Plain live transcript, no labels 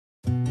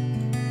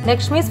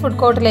Lakshmi's food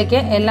കോർട്ടിലേക്ക്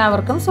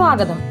എല്ലാവർക്കും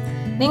സ്വാഗതം.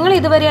 നിങ്ങൾ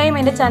ഇതുവരെയായും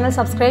എൻ്റെ ചാനൽ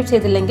സബ്സ്ക്രൈബ്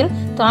ചെയ്തില്ലെങ്കിൽ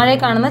താഴെ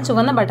കാണുന്ന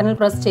ചുവന്ന ബട്ടണിൽ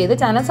പ്രസ് ചെയ്ത്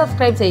ചാനൽ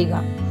സബ്സ്ക്രൈബ് ചെയ്യുക.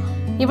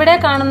 ഇവിടെ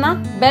കാണുന്ന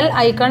ബെൽ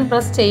ഐക്കൺ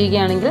പ്രസ്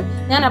ചെയ്യുകയാണെങ്കിൽ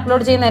ഞാൻ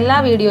അപ്ലോഡ് ചെയ്യുന്ന എല്ലാ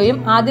വീഡിയോയും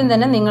ആദ്യം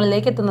തന്നെ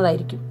നിങ്ങളിലേക്ക്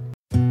എത്തുന്നതായിരിക്കും.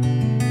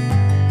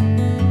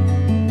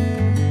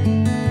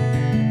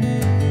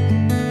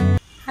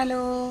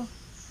 ഹലോ,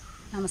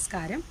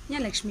 നമസ്കാരം.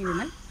 ഞാൻ Lakshmi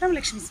Vimal from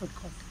Lakshmi's food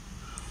court.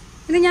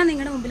 ഇന്ന് ഞാൻ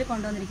നിങ്ങളുടെ മുമ്പിൽ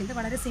കൊണ്ടുവന്നിരിക്കുന്നത്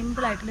വളരെ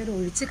സിമ്പിളായിട്ടുള്ളൊരു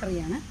ഒഴിച്ച്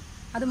കറിയാണ്.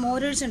 അത്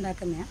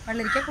മോരൊഴിച്ചുണ്ടാക്കുന്ന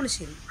വെള്ളരിക്ക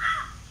പുളിശ്ശേരി.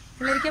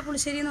 വെള്ളരിക്ക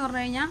പുളിശ്ശേരി എന്ന്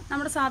പറഞ്ഞു കഴിഞ്ഞാൽ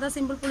നമ്മുടെ സാധാ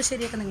സിമ്പിൾ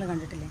പുളിശ്ശേരിയൊക്കെ നിങ്ങൾ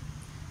കണ്ടിട്ടില്ലേ,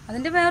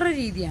 അതിൻ്റെ വേറൊരു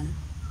രീതിയാണ്.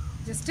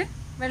 ജസ്റ്റ്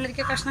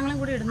വെള്ളരിക്ക കഷ്ണങ്ങളും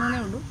കൂടി ഇടുന്നതേ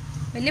ഉള്ളൂ,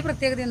 വലിയ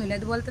പ്രത്യേകതയൊന്നുമില്ല.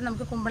 അതുപോലെ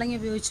നമുക്ക് കുമ്പളങ്ങ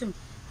ഉപയോഗിച്ചും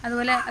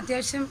അതുപോലെ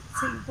അത്യാവശ്യം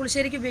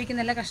പുളിശ്ശേരിക്ക്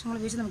ഉപയോഗിക്കുന്ന എല്ലാ കഷ്ണങ്ങളും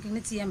ഉപയോഗിച്ച്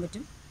നമുക്കിങ്ങനെ ചെയ്യാൻ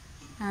പറ്റും.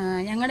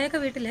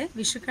 ഞങ്ങളുടെയൊക്കെ വീട്ടിൽ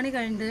വിഷുക്കണി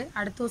കഴിഞ്ഞിട്ട്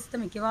അടുത്ത ദിവസത്തെ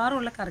മിക്കവാറും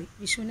ഉള്ള കറി,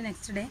 വിഷുവിൻ്റെ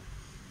നെക്സ്റ്റ് ഡേ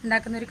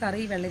ഉണ്ടാക്കുന്ന ഒരു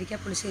കറി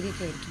വെള്ളരിക്ക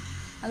പുളിശ്ശേരിയൊക്കെ ആയിരിക്കും.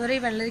 അതുപോലെ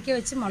ഈ വെള്ളരിക്ക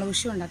വെച്ച്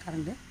മുളകുശി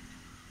ഉണ്ടാക്കാറുണ്ട്.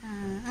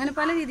 അങ്ങനെ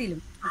പല രീതിയിലും.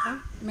 അപ്പം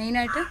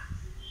മെയിനായിട്ട്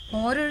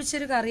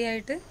മോരൊഴിച്ചൊരു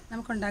കറിയായിട്ട്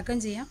നമുക്ക് ഉണ്ടാക്കുകയും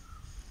ചെയ്യാം.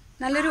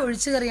 നല്ലൊരു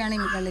ഒഴിച്ച് കറിയാണ്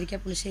ഈ വെള്ളരിക്ക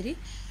പുളിശ്ശേരി.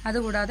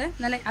 അതുകൂടാതെ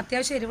നല്ല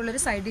അത്യാവശ്യം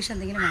എരിവുള്ളൊരു സൈഡ് ഡിഷ്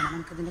എന്തെങ്കിലും വേണം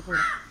നമുക്കിതിൻ്റെ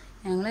കൂടെ.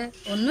 ഞങ്ങൾ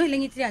ഒന്നും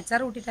ഇല്ലെങ്കിൽ ഇത്തിരി അച്ചാർ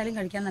കൂട്ടിയിട്ടാലും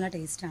കഴിക്കാൻ നല്ല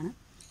ടേസ്റ്റാണ്.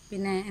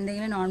 പിന്നെ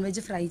എന്തെങ്കിലും നോൺ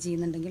വെജ് ഫ്രൈ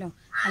ചെയ്യുന്നുണ്ടെങ്കിലോ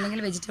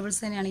അല്ലെങ്കിൽ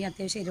വെജിറ്റബിൾസ് തന്നെയാണെങ്കിൽ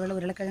അത്യാവശ്യം എരിവുള്ള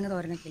ഉരുളക്കിഴങ്ങ്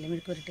തോരനൊക്കെ ഇല്ലേ,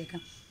 മെഴുക്ക് പുരട്ടിയൊക്കെ,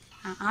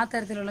 ആ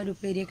തരത്തിലുള്ള ഒരു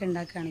ഉപ്പേരിയൊക്കെ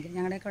ഉണ്ടാക്കുകയാണെങ്കിൽ,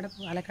 ഞങ്ങളുടെയൊക്കെ അവിടെ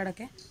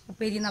പാലക്കാടൊക്കെ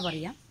ഉപ്പേരി എന്നാണ്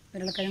പറയുക,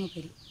 ഉരുളക്കിഴങ്ങ്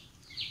ഉപ്പേരി,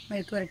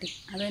 മെഴുക്ക് പുരട്ടി,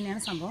 അത്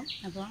തന്നെയാണ് സംഭവം.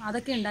 അപ്പോൾ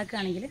അതൊക്കെ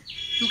ഉണ്ടാക്കുകയാണെങ്കിൽ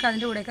നമുക്ക്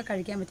അതിൻ്റെ കൂടെയൊക്കെ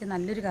കഴിക്കാൻ പറ്റിയ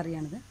നല്ലൊരു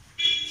കറിയാണിത്.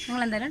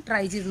 നിങ്ങൾ എന്തായാലും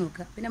ട്രൈ ചെയ്ത്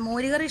നോക്കുക. പിന്നെ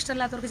മോരുകറി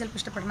ഇഷ്ടമല്ലാത്തവർക്ക് ചിലപ്പോൾ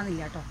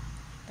ഇഷ്ടപ്പെടണമെന്നില്ല കേട്ടോ.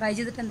 ട്രൈ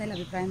ചെയ്തിട്ട് എന്തായാലും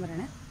അഭിപ്രായം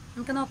പറയണേ.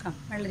 നമുക്ക് നോക്കാം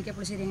വെള്ളരിക്ക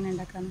പുളിശ്ശേരി എങ്ങനെ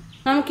ഉണ്ടാക്കാമെന്ന്.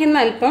 നമുക്കിന്ന്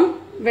അല്പം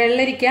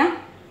വെള്ളരിക്ക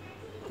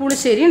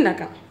പുളിശ്ശേരി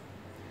ഉണ്ടാക്കാം.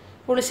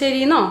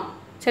 പുളിശ്ശേരിന്നോ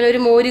ചിലർ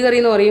മോരുകറി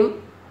എന്ന് പറയും,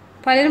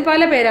 പലരും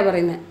പല പേരാണ്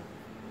പറയുന്നത്.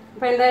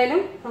 അപ്പോൾ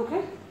എന്തായാലും നമുക്ക്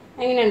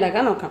എങ്ങനെ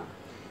ഉണ്ടാക്കാൻ നോക്കാം.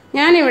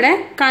 ഞാനിവിടെ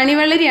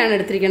കണിവെള്ളരിയാണ്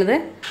എടുത്തിരിക്കുന്നത്.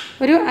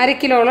 ഒരു 1/2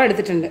 കിലോളം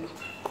എടുത്തിട്ടുണ്ട്.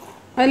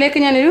 അതിലേക്ക്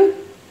ഞാനൊരു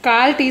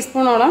 1/4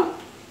 ടീസ്പൂണോളം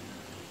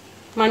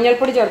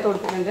മഞ്ഞൾപ്പൊടി ചേർത്ത്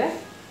കൊടുത്തിട്ടുണ്ട്.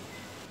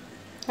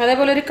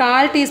 അതേപോലെ ഒരു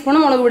 1/4 ടീസ്പൂൺ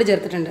മുളക് പൊടി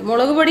ചേർത്തിട്ടുണ്ട്.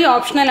 മുളക് പൊടി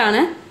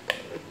ഓപ്ഷണലാണ്.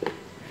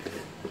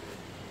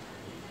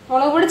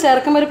 മുളക് പൊടി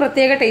ചേർക്കുമ്പോൾ ഒരു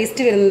പ്രത്യേക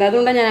ടേസ്റ്റ് വരുന്നുണ്ട്,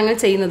 അതുകൊണ്ടാണ് ഞാൻ അങ്ങനെ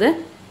ചെയ്യുന്നത്.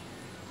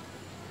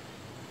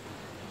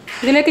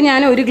 ഇതിലേക്ക്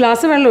ഞാൻ 1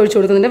 ഗ്ലാസ് വെള്ളം ഒഴിച്ചു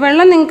കൊടുക്കുന്നുണ്ട്.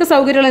 വെള്ളം നിങ്ങൾക്ക്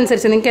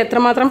സൗകര്യമുള്ളതനുസരിച്ച്, നിങ്ങൾക്ക്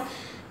എത്രമാത്രം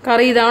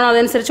കറി ഇതാണോ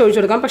അതനുസരിച്ച് ഒഴിച്ചു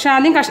കൊടുക്കാം. പക്ഷേ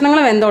ആദ്യം കഷ്ണങ്ങൾ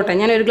വെന്തോട്ടെ.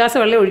 ഞാൻ 1 ഗ്ലാസ്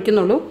വെള്ളം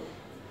ഒഴിക്കുന്നുള്ളൂ.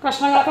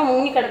 കഷ്ണങ്ങളൊക്കെ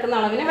മുങ്ങിക്കിടക്കുന്ന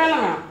അളവിന് വെള്ളം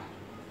വേണം.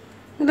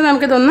 എന്നിട്ട്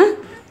നമുക്കിതൊന്ന്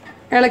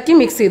ഇളക്കി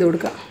മിക്സ് ചെയ്ത്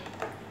കൊടുക്കാം.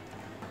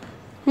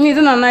 ഇനി ഇത്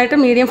നന്നായിട്ട്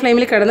മീഡിയം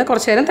ഫ്ലെയിമിൽ കിടന്ന്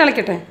കുറച്ച് നേരം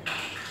തിളയ്ക്കട്ടെ,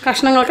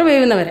 കഷ്ണങ്ങളൊക്കെ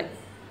വേവുന്നവരെ.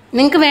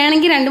 നിങ്ങൾക്ക്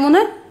വേണമെങ്കിൽ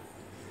 2-3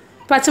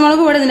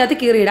 പച്ചമുളക് കൂടെ ഇതിൻ്റെ അകത്ത്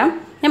കീറിയിടാം.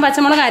 ഞാൻ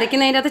പച്ചമുളക്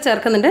അരയ്ക്കുന്നതിൻ്റെ അകത്ത്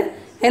ചേർക്കുന്നുണ്ട്.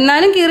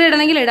 എന്നാലും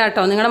കീറിയിടണമെങ്കിൽ ഇടാം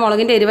കേട്ടോ, നിങ്ങളുടെ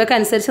മുളകിൻ്റെ എരിവൊക്കെ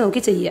അനുസരിച്ച്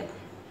നോക്കി ചെയ്യുക.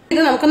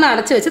 ഇത് നമുക്കൊന്ന്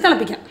അടച്ച് വെച്ച്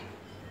തിളപ്പിക്കാം.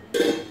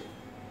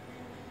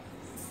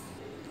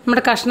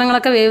 നമ്മുടെ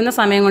കഷ്ണങ്ങളൊക്കെ വേവുന്ന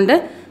സമയം കൊണ്ട്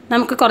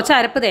നമുക്ക് കുറച്ച്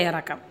അരപ്പ്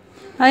തയ്യാറാക്കാം.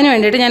 അതിന്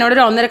വേണ്ടിയിട്ട് ഞാനിവിടെ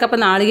ഒരു 1.5 കപ്പ്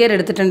നാളികേരം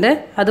എടുത്തിട്ടുണ്ട്.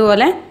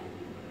 അതുപോലെ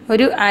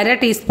ഒരു 1/2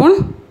 ടീസ്പൂൺ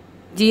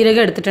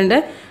ജീരകം എടുത്തിട്ടുണ്ട്.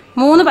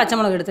 3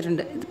 പച്ചമുളക്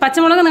എടുത്തിട്ടുണ്ട്.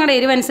 പച്ചമുളക് നിങ്ങളുടെ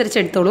എരിവ് അനുസരിച്ച്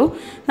എടുത്തോളൂ.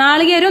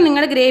 നാളികേരവും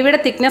നിങ്ങളുടെ ഗ്രേവിയുടെ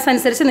തിക്നെസ്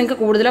അനുസരിച്ച് നിങ്ങൾക്ക്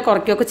കൂടുതലോ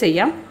കുറയ്ക്കുകയൊക്കെ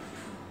ചെയ്യാം.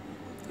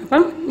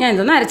 അപ്പം ഞാൻ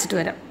ഇതൊന്ന് അരച്ചിട്ട്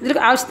വരാം. ഇതിൽ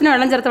ആവശ്യത്തിന്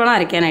വെള്ളം ചേർത്ത് വേണം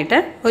അരയ്ക്കാനായിട്ട്.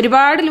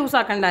 ഒരുപാട്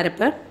ലൂസാക്കേണ്ട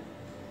അരപ്പ്.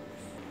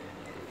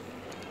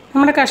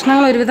 നമ്മുടെ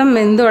കഷ്ണങ്ങൾ ഒരുവിധം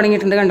വെന്ത്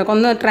തുടങ്ങിയിട്ടുണ്ട്. കണ്ടോ,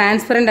 ഒന്ന്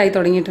ട്രാൻസ്പെറൻ്റ് ആയി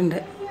തുടങ്ങിയിട്ടുണ്ട്.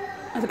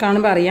 അത്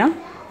കാണുമ്പോൾ അറിയാം.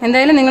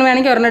 എന്തായാലും നിങ്ങൾ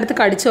വേണമെങ്കിൽ ഒരെണ്ണെടുത്ത്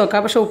കടിച്ച്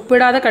നോക്കാം. പക്ഷേ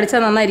ഉപ്പിടാതെ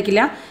കടിച്ചാൽ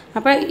നന്നായിരിക്കില്ല.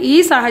 അപ്പോൾ ഈ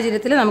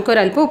സാഹചര്യത്തിൽ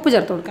നമുക്കൊരല്പം ഉപ്പ്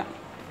ചേർത്ത് കൊടുക്കാം.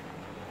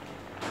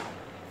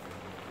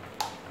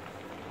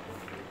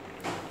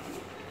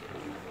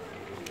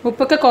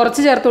 ഉപ്പൊക്കെ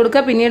കുറച്ച് ചേർത്ത്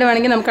കൊടുക്കുക. പിന്നീട്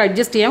വേണമെങ്കിൽ നമുക്ക്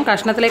അഡ്ജസ്റ്റ് ചെയ്യാം.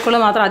 കഷ്ണത്തിലേക്കുള്ള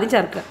മാത്രം ആദ്യം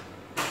ചേർക്കുക.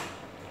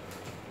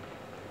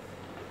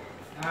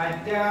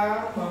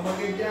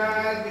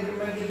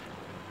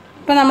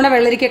 ഇപ്പോൾ നമ്മുടെ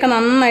വെള്ളരിക്കൊക്കെ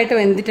നന്നായിട്ട്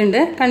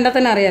വെന്തിട്ടുണ്ട്. കണ്ടാൽ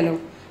തന്നെ അറിയാലോ,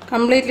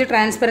 കംപ്ലീറ്റ്ലി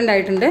ട്രാൻസ്പെറൻ്റ്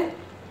ആയിട്ടുണ്ട്.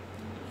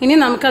 ഇനി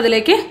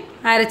നമുക്കതിലേക്ക്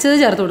അരച്ചത്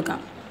ചേർത്ത് കൊടുക്കാം.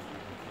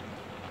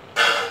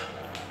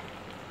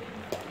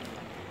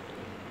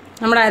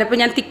 നമ്മുടെ അരപ്പ്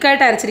ഞാൻ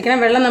തിക്കായിട്ട് അരച്ചിരിക്കണം.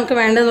 വെള്ളം നമുക്ക്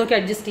വേണ്ടത് നോക്കി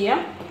അഡ്ജസ്റ്റ് ചെയ്യാം.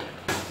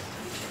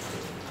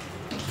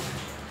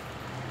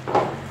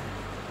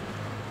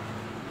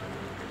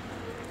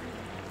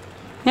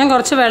 ഞാൻ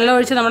കുറച്ച് വെള്ളം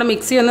ഒഴിച്ച് നമ്മുടെ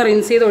മിക്സി ഒന്ന്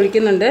റിൻസ് ചെയ്ത്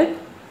ഒഴിക്കുന്നുണ്ട്.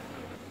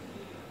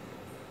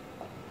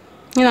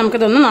 ഇനി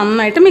നമുക്കിതൊന്ന്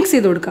നന്നായിട്ട് മിക്സ്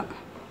ചെയ്ത് കൊടുക്കാം.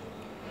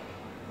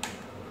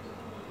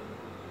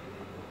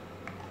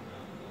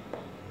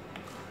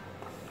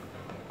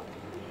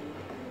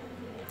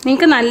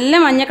 നിങ്ങൾക്ക് നല്ല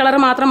മഞ്ഞ കളർ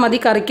മാത്രം മതി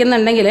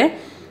കറിക്കുന്നുണ്ടെങ്കിൽ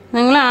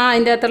നിങ്ങൾ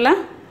അതിൻ്റെ അകത്തുള്ള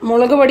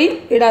മുളക് പൊടി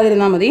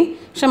ഇടാതിരുന്നാൽ മതി.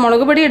 പക്ഷെ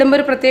മുളക് പൊടി ഇടുമ്പോൾ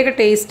ഒരു പ്രത്യേക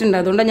ടേസ്റ്റ് ഉണ്ട്,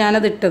 അതുകൊണ്ടാണ്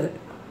ഞാനത് ഇട്ടത്.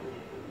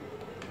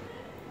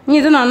 ഇനി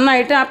ഇത്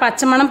നന്നായിട്ട് ആ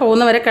പച്ചമണം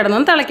പോകുന്നവരെ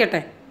കിടന്നൊന്ന്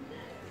തിളയ്ക്കട്ടെ.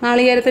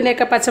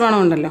 നാളികേരത്തിൻ്റെയൊക്കെ പച്ചമണം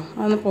ഉണ്ടല്ലോ,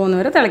 അതൊന്ന്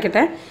പോകുന്നവരെ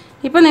തിളയ്ക്കട്ടെ.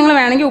 ഇപ്പോൾ നിങ്ങൾ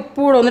വേണമെങ്കിൽ ഉപ്പ്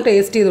കൂടെ ഒന്ന്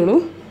ടേസ്റ്റ് ചെയ്തോളൂ.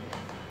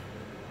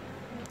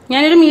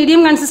 ഞാനൊരു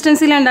മീഡിയം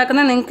കൺസിസ്റ്റൻസിയിലാണ്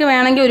ഉണ്ടാക്കുന്നത്. നിങ്ങൾക്ക്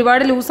വേണമെങ്കിൽ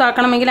ഒരുപാട് ലൂസ്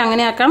ആക്കണമെങ്കിൽ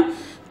അങ്ങനെ ആക്കാം,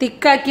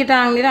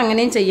 തിക്കാക്കിയിട്ടാണെങ്കിൽ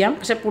അങ്ങനെയും ചെയ്യാം.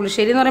 പക്ഷേ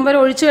പുളിശ്ശേരി എന്ന് പറയുമ്പോൾ ഒരു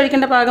ഒഴിച്ച്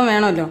കഴിക്കേണ്ട പാകം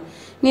വേണമല്ലോ.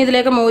 ഇനി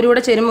ഇതിലേക്ക്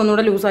മോരൂടെ ചേരുമ്പോൾ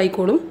ഒന്നുകൂടെ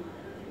ലൂസായിക്കോളും.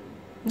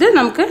 ഇത്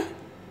നമുക്ക്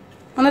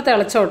ഒന്ന്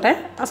തിളച്ചോട്ടെ.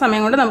 ആ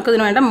സമയം കൊണ്ട്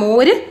നമുക്കിതിന് വേണ്ട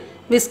മോര്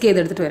വിസ്ക്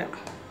ചെയ്തെടുത്തിട്ട് വരാം.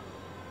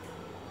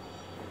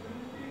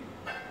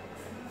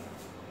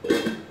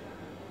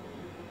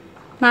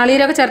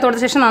 നാളികേരമൊക്കെ ചേർത്ത്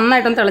കൊടുത്ത ശേഷം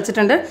നന്നായിട്ടൊന്ന്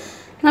തിളച്ചിട്ടുണ്ട്.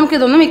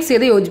 നമുക്കിതൊന്ന് മിക്സ്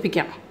ചെയ്ത്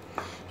യോജിപ്പിക്കാം.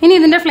 ഇനി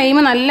ഇതിൻ്റെ ഫ്ലെയിം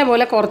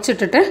നല്ലപോലെ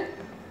കുറച്ചിട്ടിട്ട്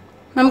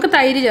നമുക്ക്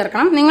തൈര്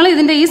ചേർക്കണം. നിങ്ങൾ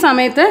ഇതിൻ്റെ ഈ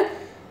സമയത്ത്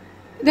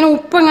ഇതിന്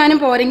ഉപ്പെങ്ങാനും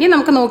പോരെങ്കിൽ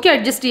നമുക്ക് നോക്കി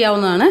അഡ്ജസ്റ്റ്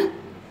ചെയ്യാവുന്നതാണ്.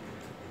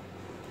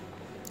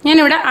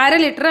 ഞാനിവിടെ 1/2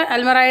 ലിറ്റർ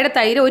അൽമറായുടെ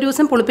തൈര് ഒരു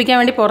ദിവസം പുളിപ്പിക്കാൻ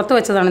വേണ്ടി പുറത്ത്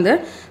വെച്ചതാണിത്.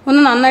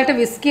 ഒന്ന് നന്നായിട്ട്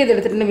വിസ്ക്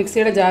ചെയ്തെടുത്തിട്ടുണ്ട്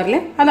മിക്സിയുടെ ജാറിൽ.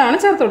 അതാണ്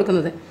ചേർത്ത്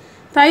കൊടുക്കുന്നത്.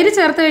 തൈര്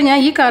ചേർത്ത് കഴിഞ്ഞാൽ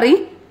ഈ കറി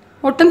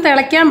ഒട്ടും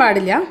തിളയ്ക്കാൻ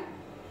പാടില്ല.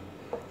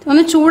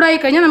 ഒന്ന് ചൂടായി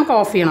കഴിഞ്ഞാൽ നമുക്ക്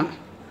ഓഫ് ചെയ്യണം.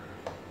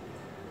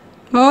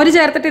 മോര്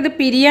ചേർത്തിട്ട് ഇത്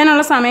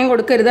പിരിയാനുള്ള സമയം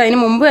കൊടുക്കരുത്. അതിന്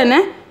മുമ്പ് തന്നെ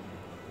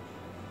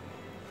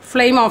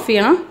ഫ്ലെയിം ഓഫ്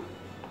ചെയ്യണം.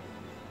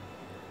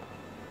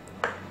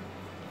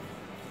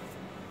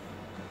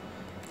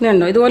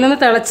 ഇതുണ്ടോ, ഇതുപോലെ ഒന്ന്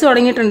തിളച്ച്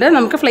തുടങ്ങിയിട്ടുണ്ട്.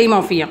 നമുക്ക് ഫ്ലെയിം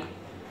ഓഫ് ചെയ്യാം.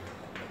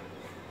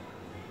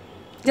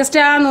 ജസ്റ്റ്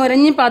ആ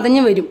നുരഞ്ഞ്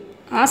പതഞ്ഞ് വരും.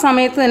 ആ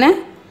സമയത്ത് തന്നെ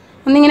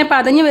ഒന്നിങ്ങനെ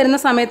പതഞ്ഞ് വരുന്ന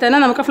സമയത്ത് തന്നെ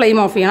നമുക്ക് ഫ്ലെയിം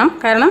ഓഫ് ചെയ്യണം.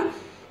 കാരണം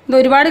ഇത്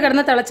ഒരുപാട്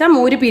കിടന്ന് തിളച്ചാൽ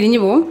മോര് പിരിഞ്ഞു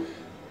പോകും.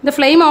 ഇത്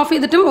ഫ്ലെയിം ഓഫ്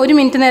ചെയ്തിട്ടും 1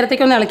 മിനിറ്റ്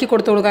നേരത്തേക്ക് ഒന്ന് ഇളക്കി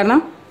കൊടുത്തോളൂ.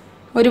 കാരണം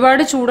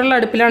ഒരുപാട് ചൂടുള്ള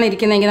അടുപ്പിലാണ്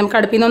ഇരിക്കുന്നതെങ്കിൽ നമുക്ക്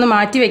അടുപ്പിൽ നിന്ന് ഒന്ന്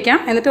മാറ്റി വയ്ക്കാം.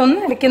 എന്നിട്ട്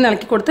ഒന്ന്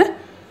ഇളക്കി കൊടുത്ത്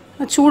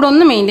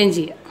ചൂടൊന്ന് മെയിൻറ്റെയിൻ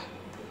ചെയ്യാം.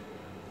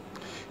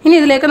 ഇനി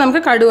ഇതിലേക്ക്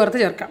നമുക്ക് കടുക് വറുത്ത്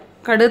ചേർക്കാം.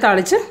 കടുക്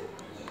താളിച്ച്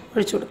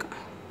ഒഴിച്ചു കൊടുക്കാം.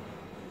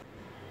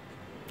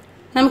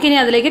 നമുക്കിനി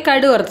അതിലേക്ക്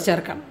കടുക് വറുത്ത്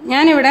ചേർക്കാം.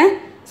 ഞാനിവിടെ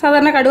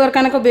സാധാരണ കടുക്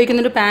വറുക്കാനൊക്കെ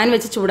ഉപയോഗിക്കുന്നൊരു പാൻ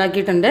വെച്ച്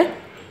ചൂടാക്കിയിട്ടുണ്ട്.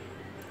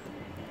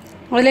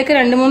 അതിലേക്ക്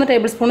 2-3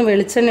 ടേബിൾ സ്പൂൺ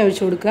വെളിച്ചെണ്ണ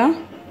ഒഴിച്ചു കൊടുക്കുക.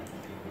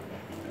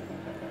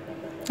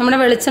 നമ്മുടെ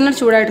വെളിച്ചെണ്ണ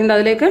ചൂടായിട്ടുണ്ട്.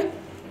 അതിലേക്ക്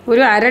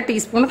ഒരു 1/2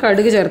 ടീസ്പൂൺ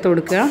കടുക് ചേർത്ത്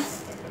കൊടുക്കുക.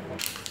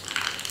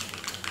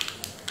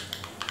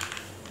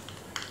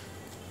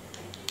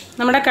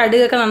 നമ്മുടെ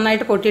കടുകൊക്കെ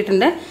നന്നായിട്ട്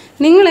പൊട്ടിയിട്ടുണ്ട്.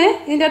 നിങ്ങൾ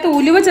ഇതിൻ്റെ അകത്ത്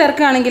ഉലുവ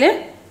ചേർക്കുകയാണെങ്കിൽ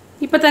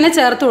ഇപ്പം തന്നെ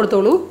ചേർത്ത്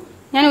കൊടുത്തോളൂ.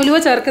 ഞാൻ ഉലുവ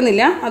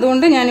ചേർക്കുന്നില്ല.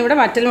 അതുകൊണ്ട് ഞാനിവിടെ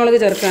വറ്റൽമുളക്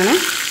ചേർക്കുകയാണ്.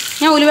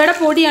 ഞാൻ ഉലുവയുടെ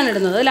പൊടിയാണ്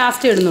ഇടുന്നത്,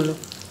 ലാസ്റ്റ് ഇടുന്നുള്ളൂ.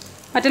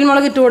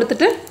 വറ്റൽമുളക് ഇട്ട്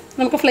കൊടുത്തിട്ട്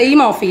നമുക്ക് ഫ്ലെയിം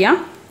ഓഫ് ചെയ്യാം.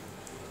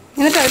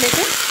 എന്നിട്ട്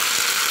അതിലേക്ക്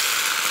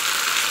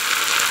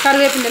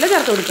കറിവേപ്പിൻ്റെ ഇല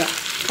ചേർത്ത് കൊടുക്കുക.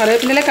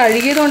 കറിവേപ്പിൻ്റെ ഇല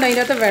കഴുകിയതുകൊണ്ട്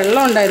അതിൻ്റെ അകത്ത്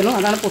വെള്ളം ഉണ്ടായിരുന്നു,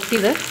 അതാണ്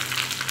പൊട്ടിയത്.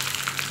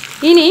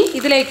 ഇനി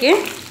ഇതിലേക്ക്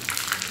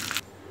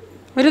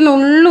ഒരു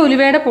നുള്ളു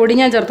ഉലുവയുടെ പൊടി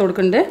ഞാൻ ചേർത്ത്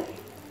കൊടുക്കുന്നുണ്ട്.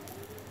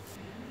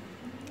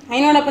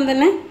 അതിനോടൊപ്പം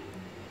തന്നെ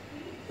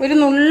ഒരു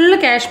നുള്ളു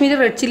കാശ്മീരി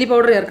റെഡ് ചില്ലി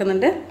പൗഡർ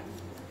ചേർക്കുന്നുണ്ട്.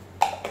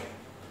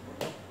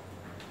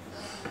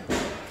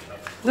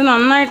 ഇത്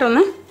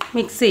നന്നായിട്ടൊന്ന്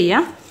മിക്സ്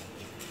ചെയ്യാം.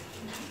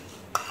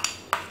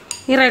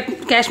 ഈ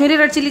കാശ്മീരി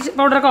റെഡ് ചില്ലി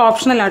പൗഡറൊക്കെ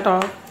ഓപ്ഷണലാണ് കേട്ടോ.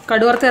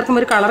 കടുക് വറുത്ത്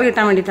ചേർക്കുമ്പോൾ ഒരു കളർ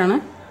കിട്ടാൻ വേണ്ടിയിട്ടാണ്.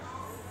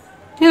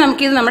 ഇനി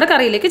നമുക്കിത് നമ്മുടെ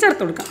കറിയിലേക്ക്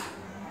ചേർത്ത് കൊടുക്കാം.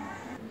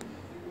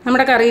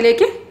 നമ്മുടെ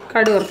കറിയിലേക്ക്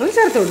കടുക് വറുത്തത്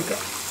ചേർത്ത് കൊടുക്കുക.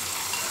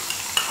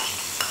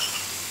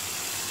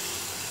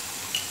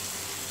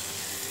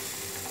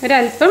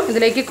 ഒരല്പം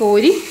ഇതിലേക്ക്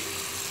കോരി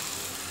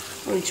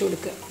ഒഴിച്ചു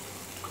കൊടുക്കുക.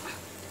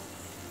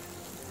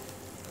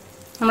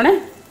 നമ്മുടെ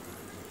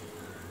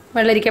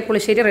വെള്ളരിക്ക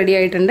പുളിശ്ശേരി റെഡി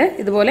ആയിട്ടുണ്ട്.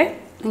 ഇതുപോലെ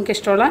നിങ്ങൾക്ക്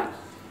ഇഷ്ടമുള്ള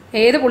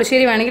ഏത്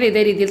പുളിശ്ശേരി വേണമെങ്കിലും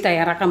ഇതേ രീതിയിൽ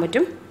തയ്യാറാക്കാൻ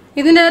പറ്റും.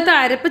 ഇതിൻ്റെ അകത്ത്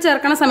അരപ്പ്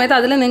ചേർക്കണ സമയത്ത്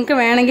അതിൽ നിങ്ങൾക്ക്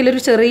വേണമെങ്കിൽ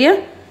ഒരു ചെറിയ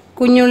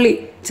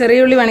ചെറിയ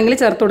ഉള്ളി വേണമെങ്കിൽ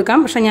ചേർത്ത് കൊടുക്കാം.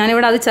 പക്ഷേ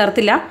ഞാനിവിടെ അത്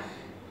ചേർത്തില്ല.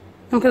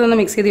 നമുക്കിതൊന്ന്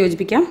മിക്സ് ചെയ്ത്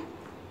യോജിപ്പിക്കാം.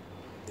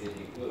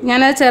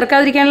 ഞാനത്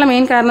ചേർക്കാതിരിക്കാനുള്ള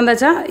മെയിൻ കാരണം എന്താ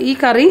വെച്ചാൽ ഈ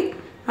കറി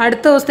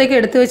അടുത്ത ദിവസത്തേക്ക്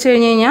എടുത്തു വെച്ച്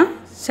കഴിഞ്ഞ് കഴിഞ്ഞാൽ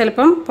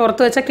ചിലപ്പം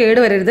പുറത്ത് വെച്ചാൽ കേട്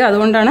വരരുത്.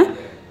 അതുകൊണ്ടാണ്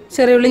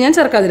ചെറിയ ഉള്ളി ഞാൻ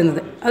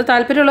ചേർക്കാതിരുന്നത്. അത്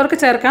താല്പര്യമുള്ളവർക്ക്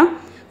ചേർക്കാം.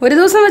 ഒരു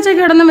ദിവസം വെച്ചാൽ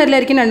കേടൊന്നും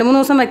വരില്ലായിരിക്കും. 2-3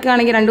 ദിവസം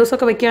വെക്കുകയാണെങ്കിൽ 2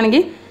 ദിവസമൊക്കെ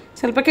വെക്കുകയാണെങ്കിൽ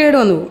ചിലപ്പോൾ കേട്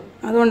വന്നു പോകും.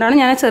 അതുകൊണ്ടാണ്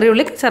ഞാൻ ചെറിയ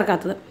ഉള്ളി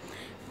ചേർക്കാത്തത്.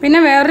 പിന്നെ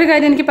വേറൊരു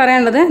കാര്യം എനിക്ക്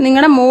പറയാനുള്ളത്,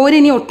 നിങ്ങളുടെ മോര്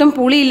ഇനി ഒട്ടും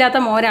പുളിയില്ലാത്ത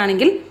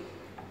മോരാണെങ്കിൽ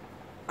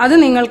അത്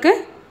നിങ്ങൾക്ക്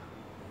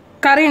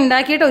കറി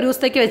ഉണ്ടാക്കിയിട്ട് ഒരു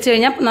ദിവസത്തേക്ക് വെച്ച്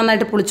കഴിഞ്ഞാൽ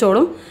നന്നായിട്ട്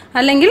പുളിച്ചോളും.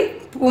 അല്ലെങ്കിൽ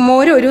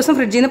മോര് ഒരു ദിവസം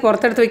ഫ്രിഡ്ജിൽ നിന്ന്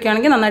പുറത്തെടുത്ത്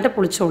വയ്ക്കുകയാണെങ്കിൽ നന്നായിട്ട്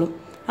പുളിച്ചോളും.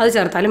 അത്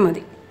ചേർത്താലും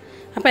മതി.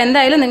 അപ്പോൾ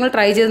എന്തായാലും നിങ്ങൾ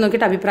ട്രൈ ചെയ്ത്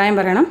നോക്കിയിട്ട് അഭിപ്രായം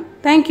പറയണം.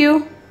 താങ്ക്